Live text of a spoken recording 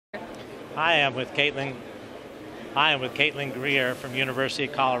I am with Katelynn. I am with Katelynn Greer from University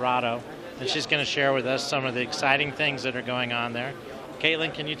of Colorado, and she's going to share with us some of the exciting things that are going on there.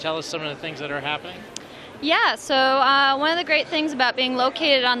 Katelynn, can you tell us some of the things that are happening? Yeah, so one of the great things about being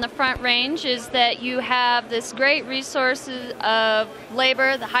located on the Front Range is that you have this great resources of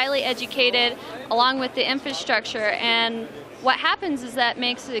labor, the highly educated, along with the infrastructure. And what happens is that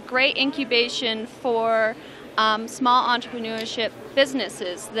makes it a great incubation for small entrepreneurship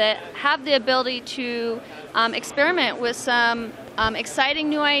businesses that have the ability to experiment with some exciting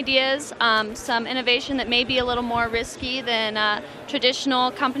new ideas, some innovation that may be a little more risky than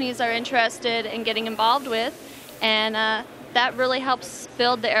traditional companies are interested in getting involved with, and that really helps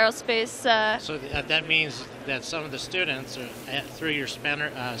build the aerospace. So that means that some of the students, through your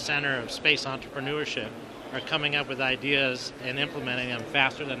Center of Space Entrepreneurship, are coming up with ideas and implementing them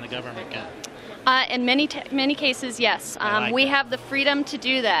faster than the government can. In many cases, yes. We have the freedom to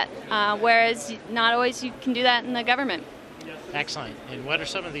do that, whereas not always you can do that in the government. Excellent. And what are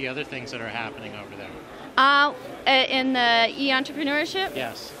some of the other things that are happening over there? In the e-entrepreneurship?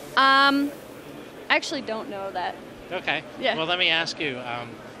 Yes. I actually don't know that. Okay. Yeah. Well, let me ask you.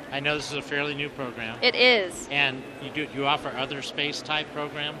 I know this is a fairly new program. It is. And you offer other space-type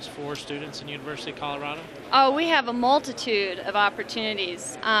programs for students in University of Colorado? Oh, we have a multitude of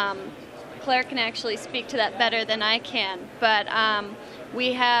opportunities. Claire can actually speak to that better than I can, but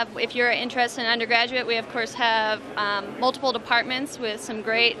we have, if you're interested in undergraduate, we of course have multiple departments with some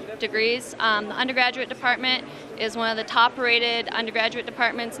great degrees. The undergraduate department is one of the top-rated undergraduate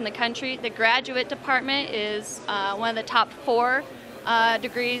departments in the country. The graduate department is one of the top 4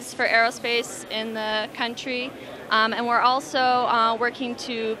 degrees for aerospace in the country. And we're also working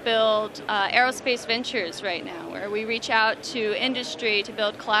to build aerospace ventures right now, where we reach out to industry to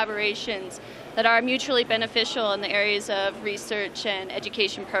build collaborations that are mutually beneficial in the areas of research and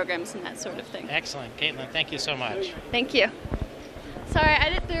education programs and that sort of thing. Excellent. Katelynn, thank you so much. Thank you. Sorry,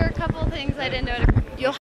 there were a couple of things I didn't know. You'll